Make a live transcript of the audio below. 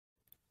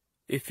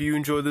If you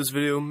enjoyed this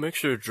video, make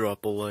sure to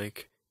drop a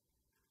like.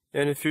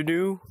 And if you're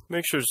new,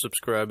 make sure to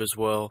subscribe as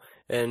well.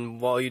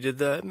 And while you did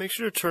that, make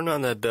sure to turn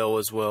on that bell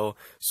as well,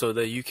 so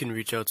that you can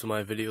reach out to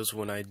my videos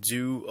when I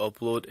do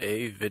upload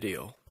a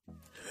video.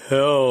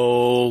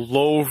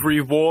 Hello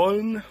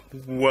everyone,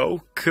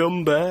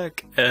 welcome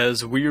back,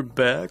 as we're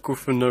back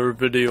with another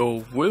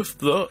video with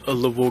the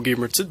Level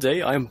Gamer.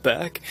 Today I'm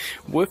back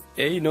with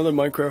another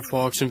Minecraft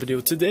auction video.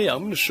 Today I'm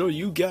going to show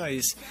you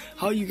guys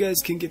how you guys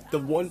can get the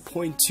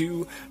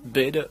 1.2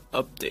 beta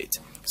update.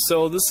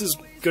 So this is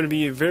going to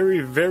be a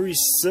very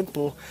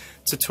simple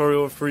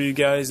tutorial for you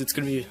guys. It's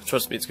going to be,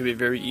 trust me, it's going to be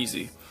very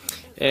easy.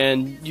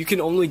 And you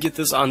can only get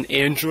this on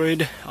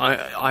Android,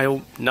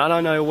 not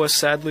on iOS,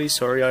 sadly.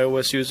 Sorry,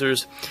 iOS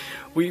users.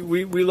 We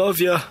love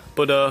ya,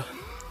 but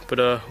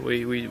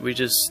we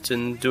just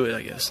didn't do it,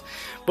 I guess.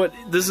 But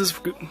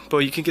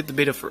you can get the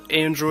beta for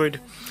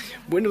Android,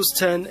 Windows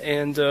 10,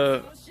 and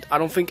I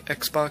don't think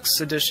Xbox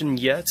Edition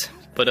yet.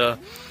 But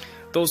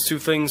those two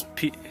things,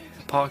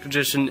 Pocket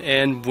Edition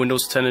and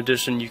Windows 10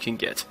 Edition, you can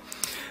get.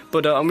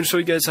 But I'm going to show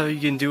you guys how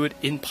you can do it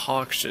in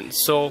Poction.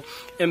 So,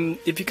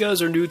 if you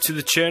guys are new to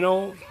the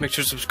channel, make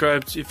sure to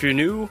subscribe if you're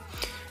new.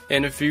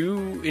 And if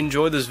you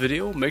enjoyed this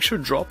video, make sure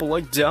to drop a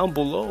like down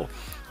below.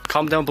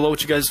 Comment down below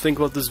what you guys think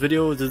about this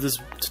video. Did this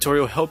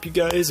tutorial help you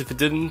guys? If it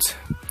didn't,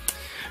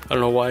 I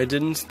don't know why it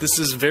didn't. This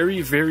is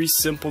very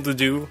simple to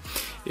do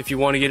if you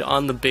want to get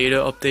on the beta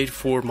update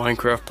for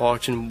Minecraft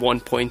Poction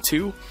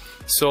 1.2.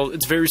 So,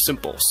 it's very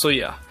simple. So,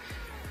 yeah.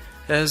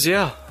 I'm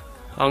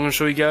going to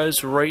show you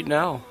guys right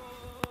now.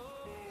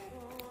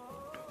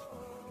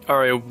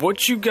 Alright,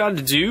 what you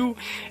gotta do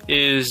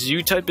is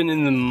you type in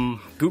the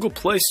Google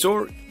Play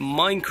Store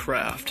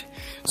Minecraft.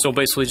 So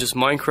basically just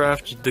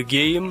Minecraft, the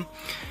game,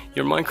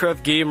 your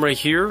Minecraft game right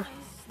here.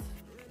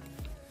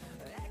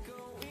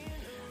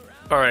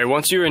 Alright,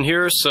 once you're in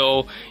here,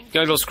 so you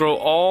gotta go scroll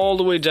all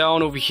the way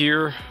down over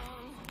here,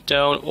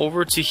 down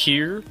over to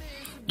here,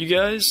 you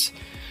guys.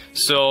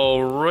 So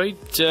right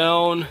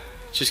down,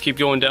 just keep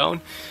going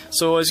down.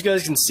 So as you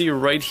guys can see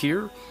right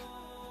here,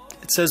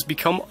 it says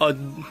become a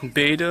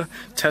beta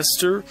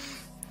tester,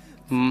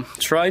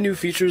 try new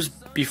features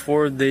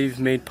before they've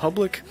made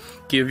public,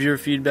 give your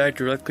feedback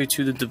directly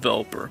to the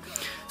developer.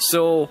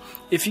 So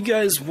if you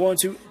guys want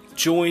to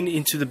join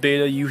into the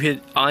beta, you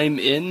hit I'm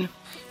in,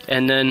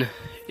 and then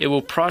it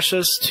will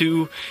process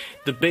to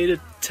the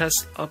beta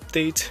test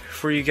update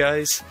for you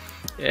guys,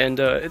 and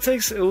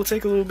it will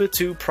take a little bit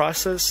to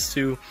process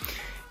to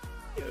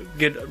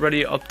get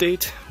ready to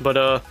update. But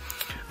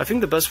I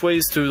think the best way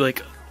is to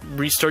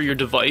restart your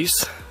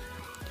device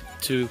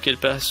to get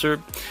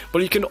faster,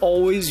 but you can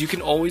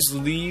always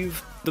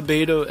leave the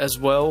beta as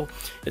well.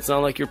 It's not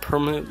like you're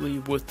permanently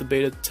with the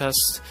beta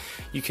test.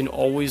 You can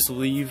always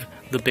leave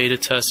the beta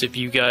test if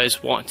you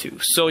guys want to.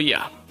 So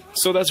yeah,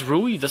 so that's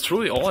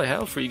really all I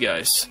have for you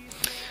guys.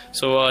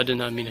 So I did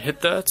not mean to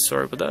hit that,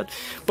 sorry about that.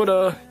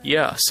 But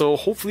yeah, so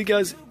hopefully you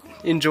guys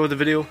enjoy the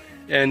video,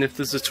 and if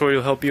this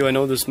tutorial helped you, I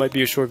know this might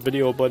be a short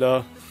video,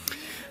 but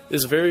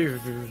it's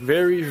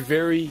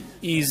very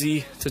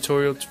easy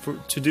tutorial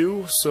to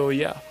do. So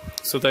yeah,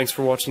 so thanks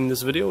for watching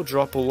this video.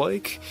 Drop a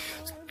like,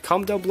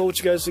 comment down below what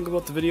you guys think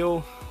about the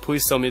video.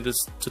 Please tell me this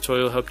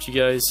tutorial helped you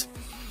guys.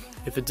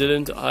 If it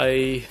didn't,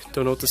 I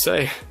don't know what to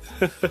say.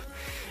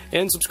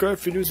 And subscribe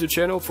if you're new to the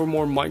channel for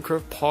more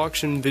Minecraft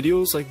Poction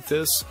videos like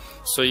this.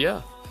 So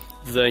yeah,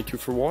 thank you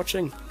for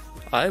watching.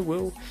 I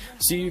will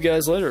see you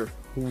guys later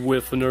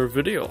with another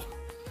video.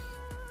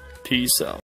 Peace out.